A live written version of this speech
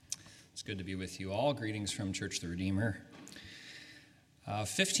It's good to be with you all. Greetings from Church of the Redeemer.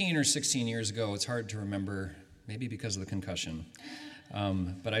 15 or 16 years ago, it's hard to remember, maybe because of the concussion,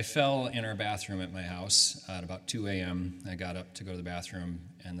 but I fell in our bathroom at my house at about 2 a.m. I got up to go to the bathroom,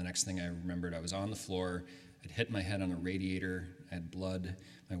 and the next thing I remembered, I was on the floor. I'd hit my head on a radiator. I had blood.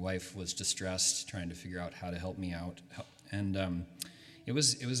 My wife was distressed, trying to figure out how to help me out. And it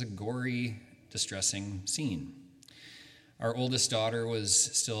was a gory, distressing scene. Our oldest daughter was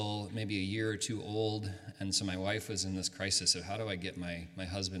still maybe a year or two old, and so my wife was in this crisis of how do I get my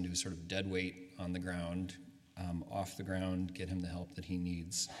husband, who's sort of dead weight on the ground, off the ground, get him the help that he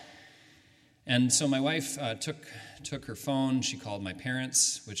needs. And so my wife took her phone. She called my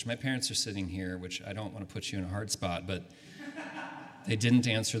parents, which my parents are sitting here, which I don't want to put you in a hard spot, but they didn't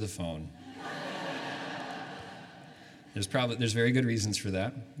answer the phone. There's very good reasons for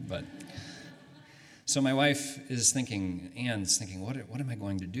that, but so my wife is thinking, Anne's thinking, what am I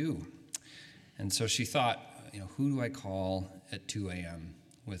going to do? And so she thought, who do I call at 2 a.m.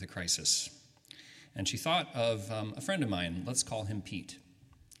 with a crisis? And she thought of a friend of mine. Let's call him Pete,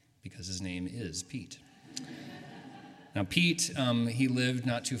 because his name is Pete. Now, Pete, he lived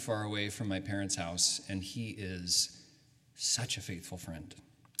not too far away from my parents' house, and he is such a faithful friend.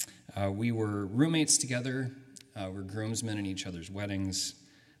 We were roommates together. We're groomsmen in each other's weddings.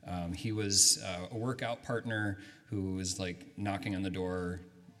 He was a workout partner who was like knocking on the door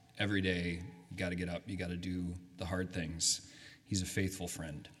every day. You got to get up. You got to do the hard things. He's a faithful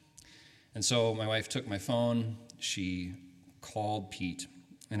friend. And so my wife took my phone. She called Pete.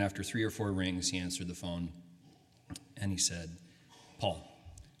 And after 3 or 4 rings, he answered the phone. And he said, "Paul,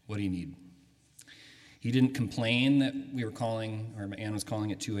 what do you need?" He didn't complain that we were calling, or Anne was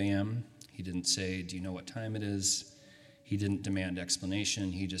calling at 2 a.m. He didn't say, "Do you know what time it is?" He didn't demand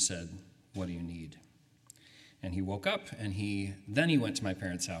explanation. He just said, "What do you need?" And he woke up, and then he went to my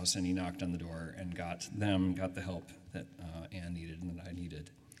parents' house, and he knocked on the door and got the help that Anne needed and that I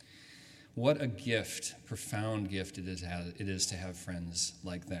needed. What a gift, profound gift it is to have friends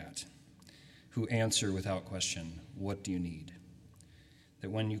like that, who answer without question, "What do you need?"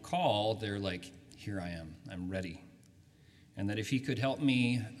 That when you call, they're like, "Here I am, I'm ready." And that if he could help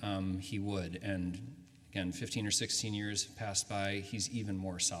me, he would. And again, 15 or 16 years passed by, he's even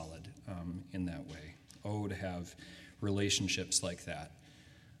more solid in that way. Oh, to have relationships like that.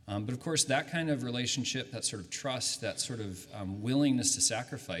 But of course, that kind of relationship, that sort of trust, that sort of willingness to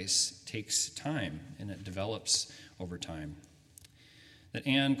sacrifice takes time, and it develops over time. That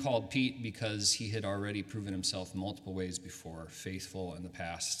Anne called Pete because he had already proven himself multiple ways before, faithful in the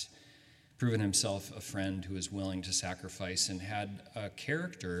past, proven himself a friend who was willing to sacrifice and had a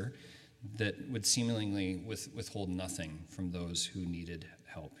character that would seemingly withhold nothing from those who needed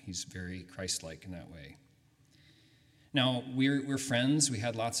help. He's very Christ-like in that way. Now, we're friends. We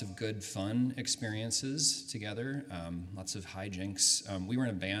had lots of good, fun experiences together, lots of hijinks. We were in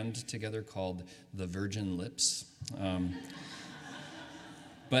a band together called The Virgin Lips.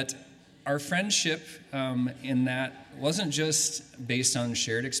 But our friendship in that wasn't just based on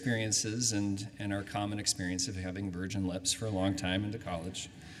shared experiences and our common experience of having virgin lips for a long time into college.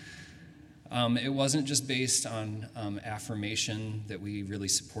 It wasn't just based on affirmation that we really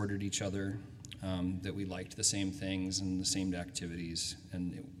supported each other, that we liked the same things and the same activities,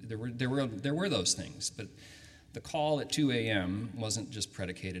 and there were those things. But the call at 2 a.m. wasn't just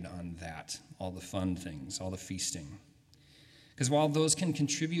predicated on that, all the fun things, all the feasting. Because while those can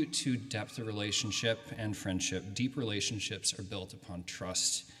contribute to depth of relationship and friendship, deep relationships are built upon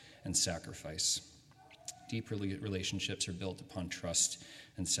trust and sacrifice. Deep relationships are built upon trust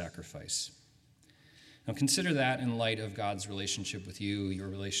and sacrifice. Now consider that in light of God's relationship with you, your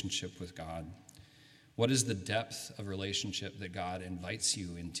relationship with God. What is the depth of relationship that God invites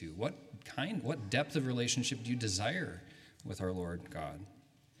you into? What depth of relationship do you desire with our Lord God?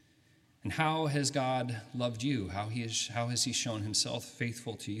 And how has God loved you? How has he shown himself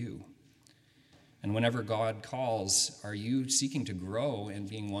faithful to you? And whenever God calls, are you seeking to grow in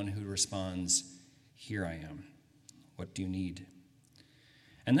being one who responds, "Here I am. What do you need?"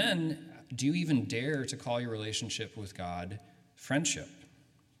 And then, do you even dare to call your relationship with God friendship?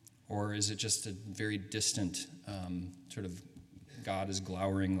 Or is it just a very distant sort of God is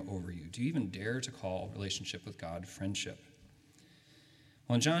glowering over you? Do you even dare to call relationship with God friendship?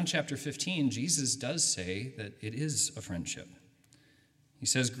 Well, in John chapter 15, Jesus does say that it is a friendship. He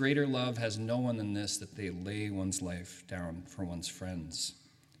says, "Greater love has no one than this, that they lay one's life down for one's friends.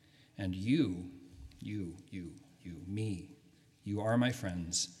 And you, me, you are my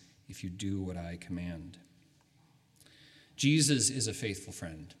friends if you do what I command." Jesus is a faithful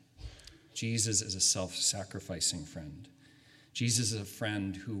friend. Jesus is a self-sacrificing friend. Jesus is a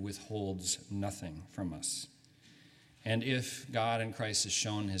friend who withholds nothing from us. And if God in Christ has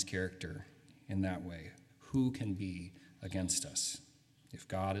shown his character in that way, who can be against us? If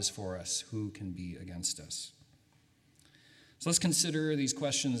God is for us, who can be against us? So let's consider these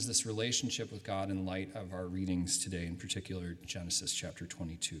questions, this relationship with God in light of our readings today, in particular Genesis chapter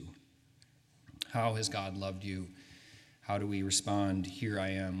 22. How has God loved you? How do we respond? Here I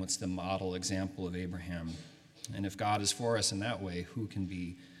am. What's the model example of Abraham? And if God is for us in that way, who can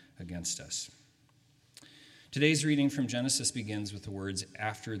be against us? Today's reading from Genesis begins with the words,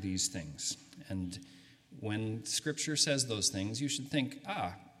 after these things. And when Scripture says those things, you should think,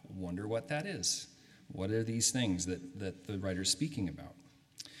 wonder what that is. What are these things that the writer's speaking about?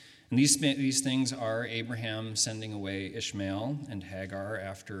 And these things are Abraham sending away Ishmael and Hagar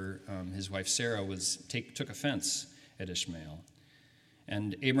after his wife Sarah took offense at Ishmael.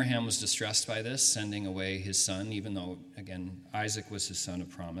 And Abraham was distressed by this, sending away his son, even though, again, Isaac was his son of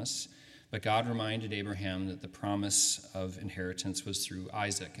promise. But God reminded Abraham that the promise of inheritance was through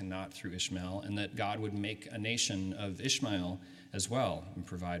Isaac and not through Ishmael, and that God would make a nation of Ishmael as well and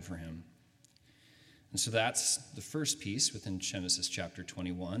provide for him. And so that's the first piece within Genesis chapter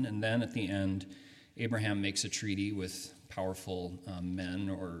 21. And then at the end, Abraham makes a treaty with powerful men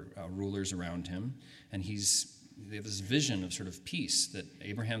or rulers around him. And they have this vision of sort of peace, that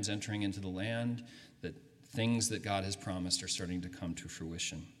Abraham's entering into the land, that things that God has promised are starting to come to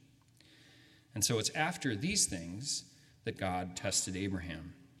fruition. And so it's after these things that God tested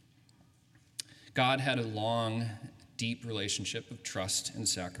Abraham. God had a long, deep relationship of trust and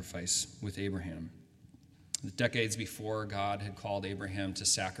sacrifice with Abraham. The decades before, God had called Abraham to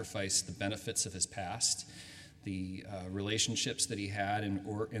sacrifice the benefits of his past, the relationships that he had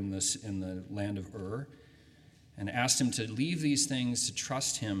in the land of Ur, and asked him to leave these things, to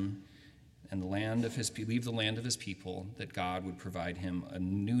trust him and leave the land of his people, that God would provide him a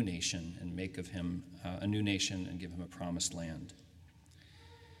new nation and make of him a new nation and give him a promised land.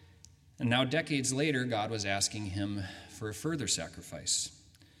 And now, decades later, God was asking him for a further sacrifice,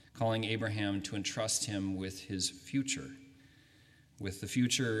 calling Abraham to entrust him with his future, with the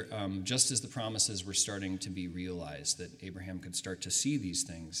future just as the promises were starting to be realized, that Abraham could start to see these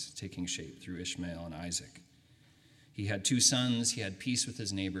things taking shape through Ishmael and Isaac. He had 2 sons, he had peace with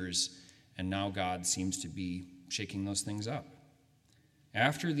his neighbors, and now God seems to be shaking those things up.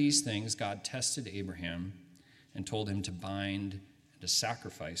 After these things, God tested Abraham and told him to bind and to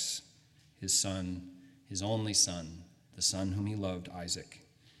sacrifice his son, his only son, the son whom he loved, Isaac,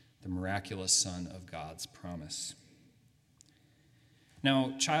 the miraculous son of God's promise.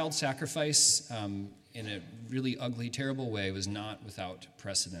 Now, child sacrifice in a really ugly, terrible way was not without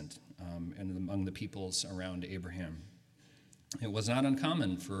precedent among the peoples around Abraham. It was not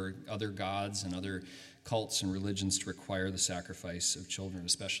uncommon for other gods and other cults and religions to require the sacrifice of children,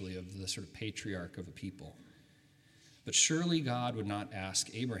 especially of the sort of patriarch of a people. But surely God would not ask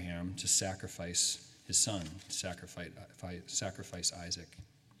Abraham to sacrifice his son, sacrifice Isaac.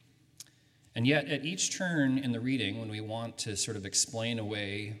 And yet, at each turn in the reading, when we want to sort of explain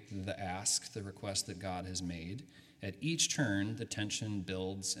away the request that God has made, at each turn, the tension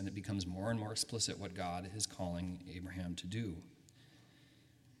builds and it becomes more and more explicit what God is calling Abraham to do.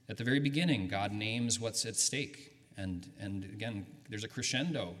 At the very beginning, God names what's at stake. And again, there's a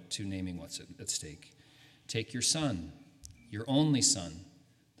crescendo to naming what's at stake. Take your son, your only son,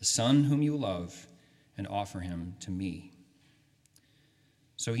 the son whom you love, and offer him to me.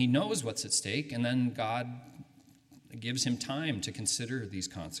 So he knows what's at stake, and then God gives him time to consider these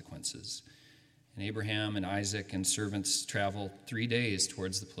consequences. And Abraham and Isaac and servants travel 3 days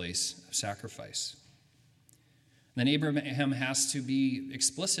towards the place of sacrifice. Then Abraham has to be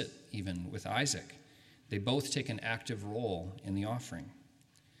explicit even with Isaac. They both take an active role in the offering.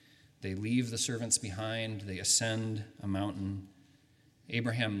 They leave the servants behind, they ascend a mountain.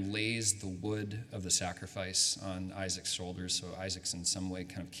 Abraham lays the wood of the sacrifice on Isaac's shoulders, so Isaac's in some way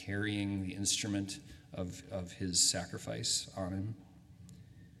kind of carrying the instrument of his sacrifice on him.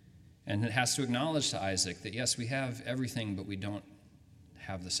 And it has to acknowledge to Isaac that, yes, we have everything, but we don't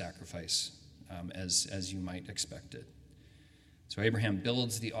have the sacrifice as you might expect it. So Abraham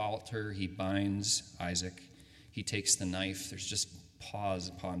builds the altar, he binds Isaac, he takes the knife. There's just pause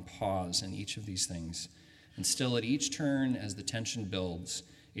upon pause in each of these things. And still at each turn, as the tension builds,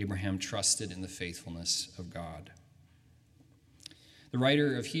 Abraham trusted in the faithfulness of God. The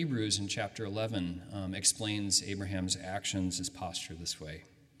writer of Hebrews in chapter 11 explains Abraham's actions, his posture this way.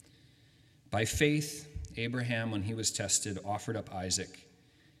 By faith, Abraham, when he was tested, offered up Isaac,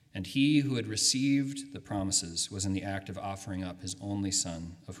 and he who had received the promises was in the act of offering up his only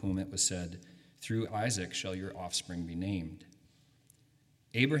son, of whom it was said, "Through Isaac shall your offspring be named."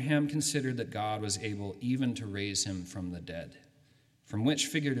 Abraham considered that God was able even to raise him from the dead, from which,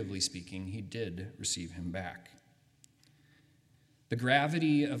 figuratively speaking, he did receive him back. The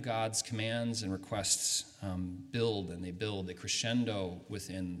gravity of God's commands and requests they crescendo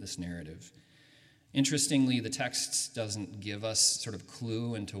within this narrative. Interestingly, the text doesn't give us sort of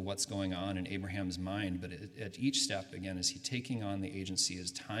clue into what's going on in Abraham's mind, but at each step, again, as he's taking on the agency, as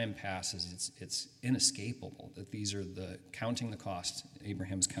time passes, it's inescapable that these are counting the cost.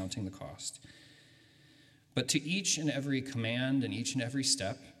 Abraham's counting the cost. But to each and every command and each and every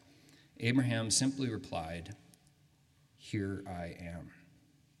step, Abraham simply replied, "Here I am."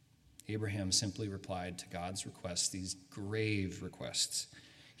 Abraham simply replied to God's requests, these grave requests,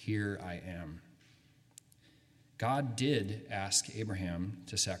 "Here I am." God did ask Abraham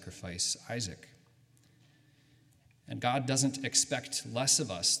to sacrifice Isaac. And God doesn't expect less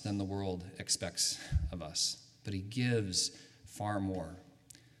of us than the world expects of us, but he gives far more.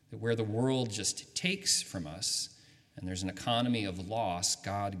 That where the world just takes from us, and there's an economy of loss,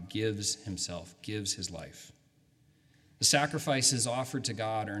 God gives himself, gives his life. The sacrifices offered to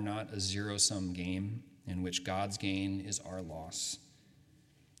God are not a zero-sum game in which God's gain is our loss.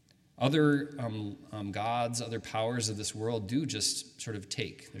 Other gods, other powers of this world do just sort of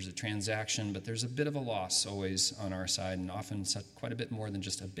take. There's a transaction, but there's a bit of a loss always on our side, and often quite a bit more than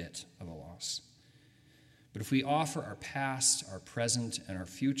just a bit of a loss. But if we offer our past, our present, and our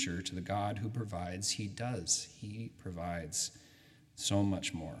future to the God who provides, he does. He provides so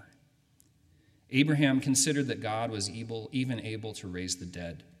much more. Abraham considered that God was even able to raise the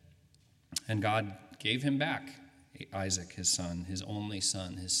dead, and God gave him back Isaac, his son, his only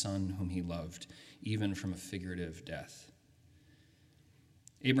son, his son whom he loved, even from a figurative death.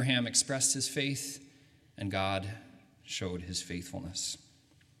 Abraham expressed his faith, and God showed his faithfulness.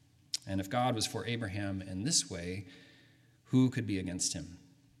 And if God was for Abraham in this way, who could be against him?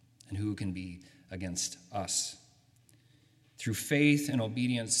 And who can be against us? Through faith and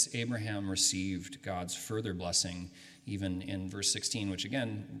obedience, Abraham received God's further blessing, even in verse 16, which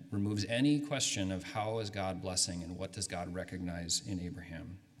again removes any question of how is God blessing and what does God recognize in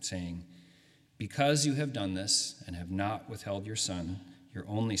Abraham, saying, "Because you have done this and have not withheld your son, your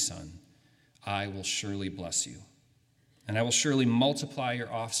only son, I will surely bless you. And I will surely multiply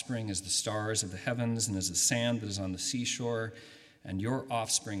your offspring as the stars of the heavens and as the sand that is on the seashore, and your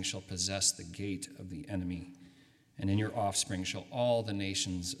offspring shall possess the gate of the enemy. And in your offspring shall all the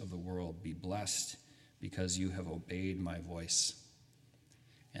nations of the world be blessed, because you have obeyed my voice."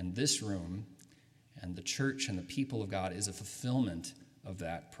 And this room and the church and the people of God is a fulfillment of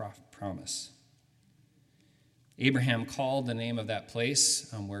that promise. Abraham called the name of that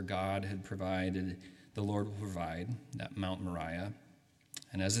place where God had provided, the Lord will provide, that Mount Moriah.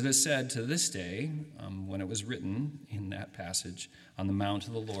 And as it is said to this day, when it was written in that passage, "On the mount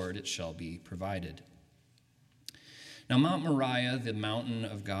of the Lord it shall be provided." Now, Mount Moriah, the mountain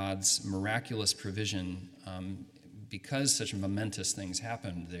of God's miraculous provision, because such momentous things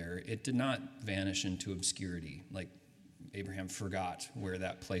happened there, it did not vanish into obscurity, like Abraham forgot where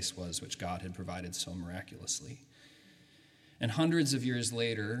that place was which God had provided so miraculously. And hundreds of years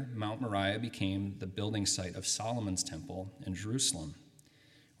later, Mount Moriah became the building site of Solomon's temple in Jerusalem,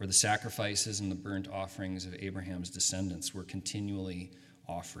 where the sacrifices and the burnt offerings of Abraham's descendants were continually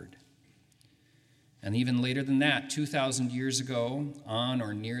offered. And even later than that, 2,000 years ago, on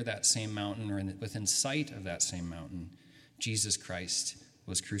or near that same mountain, or within sight of that same mountain, Jesus Christ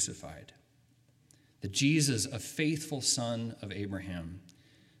was crucified. The Jesus, a faithful son of Abraham,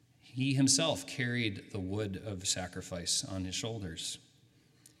 he himself carried the wood of sacrifice on his shoulders.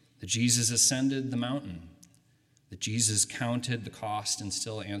 The Jesus ascended the mountain. The Jesus counted the cost and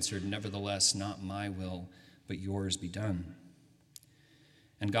still answered, "Nevertheless, not my will, but yours be done."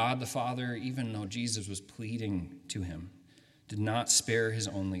 And God the Father, even though Jesus was pleading to him, did not spare his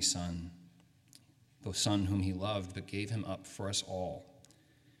only son, the son whom he loved, but gave him up for us all.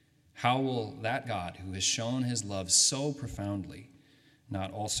 How will that God, who has shown his love so profoundly,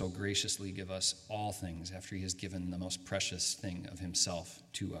 not also graciously give us all things after he has given the most precious thing of himself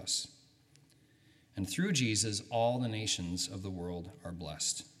to us? And through Jesus, all the nations of the world are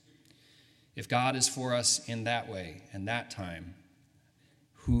blessed. If God is for us in that way and that time,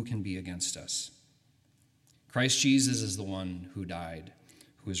 who can be against us? Christ Jesus is the one who died,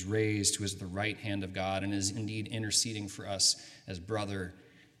 who is raised, who is at the right hand of God, and is indeed interceding for us as brother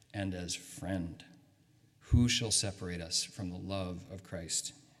and as friend. Who shall separate us from the love of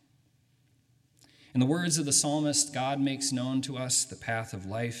Christ? In the words of the psalmist, God makes known to us the path of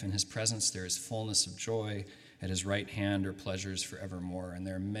life. In his presence there is fullness of joy. At his right hand are pleasures forevermore. And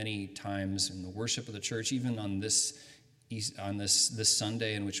there are many times in the worship of the church, even on this on this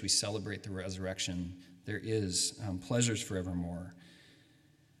Sunday in which we celebrate the resurrection, there is pleasures forevermore.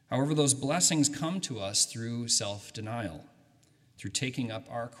 However, those blessings come to us through self-denial, through taking up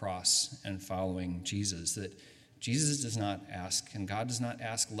our cross and following Jesus. That Jesus does not ask, and God does not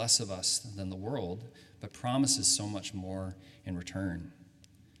ask less of us than the world, but promises so much more in return.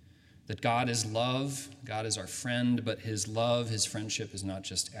 That God is love, God is our friend, but his love, his friendship is not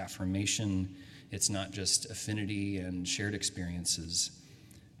just affirmation, it's not just affinity and shared experiences,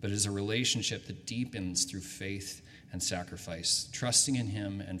 but it is a relationship that deepens through faith and sacrifice, trusting in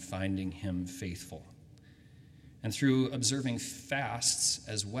him and finding him faithful. And through observing fasts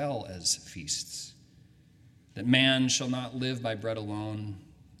as well as feasts. That man shall not live by bread alone,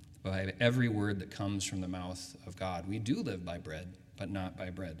 but by every word that comes from the mouth of God. We do live by bread, but not by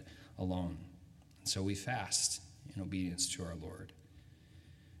bread alone. And so we fast in obedience to our Lord.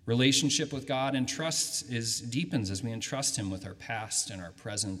 Relationship with God and trust deepens as we entrust him with our past and our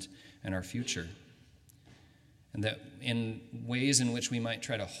present and our future. And that in ways in which we might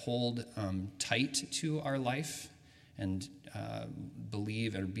try to hold tight to our life and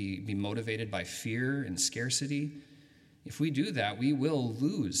believe or be motivated by fear and scarcity, if we do that, we will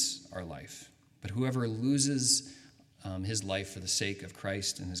lose our life. But whoever loses his life for the sake of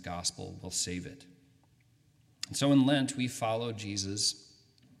Christ and his gospel will save it. And so in Lent, we follow Jesus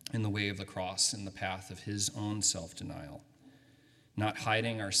in the way of the cross, in the path of his own self-denial, not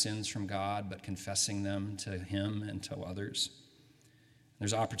hiding our sins from God, but confessing them to him and to others.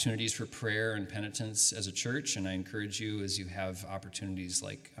 There's opportunities for prayer and penitence as a church, and I encourage you, as you have opportunities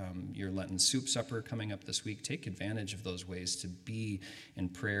like your Lenten soup supper coming up this week, take advantage of those ways to be in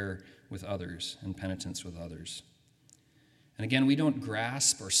prayer with others and penitence with others. And again, we don't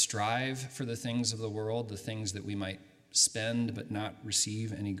grasp or strive for the things of the world, the things that we might spend but not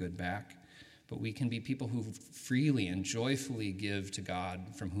receive any good back. But we can be people who freely and joyfully give to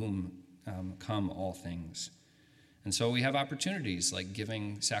God, from whom come all things. And so we have opportunities like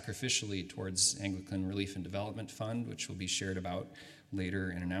giving sacrificially towards Anglican Relief and Development Fund, which will be shared about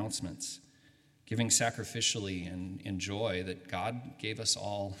later in announcements. Giving sacrificially and in joy that God gave us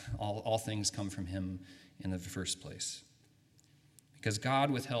all things come from him in the first place. Because God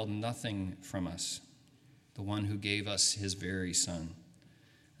withheld nothing from us, the one who gave us his very Son.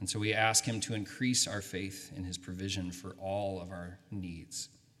 And so we ask him to increase our faith in his provision for all of our needs.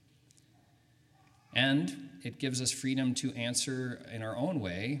 And it gives us freedom to answer in our own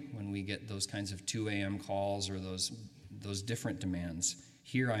way when we get those kinds of 2 a.m. calls or those different demands.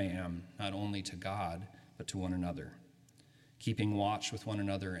 Here I am, not only to God, but to one another, keeping watch with one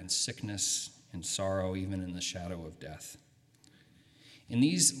another in sickness, in sorrow, even in the shadow of death. In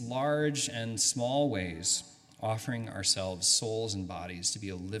these large and small ways, offering ourselves, souls and bodies, to be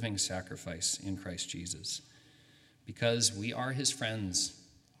a living sacrifice in Christ Jesus, because we are his friends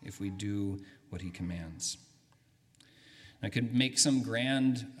if we do what he commands. I could make some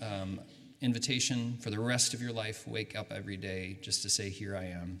grand invitation for the rest of your life, wake up every day just to say, here I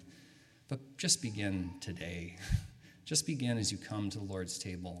am. But just begin today. Just begin as you come to the Lord's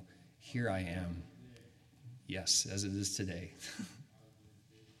table. Here I am. Yes, as it is today.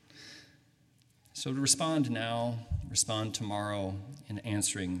 So to respond now, respond tomorrow in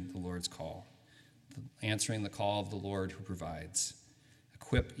answering the Lord's call, answering the call of the Lord who provides.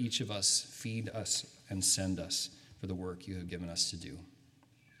 Equip each of us, feed us, and send us for the work you have given us to do.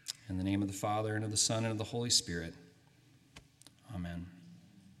 In the name of the Father, and of the Son, and of the Holy Spirit. Amen.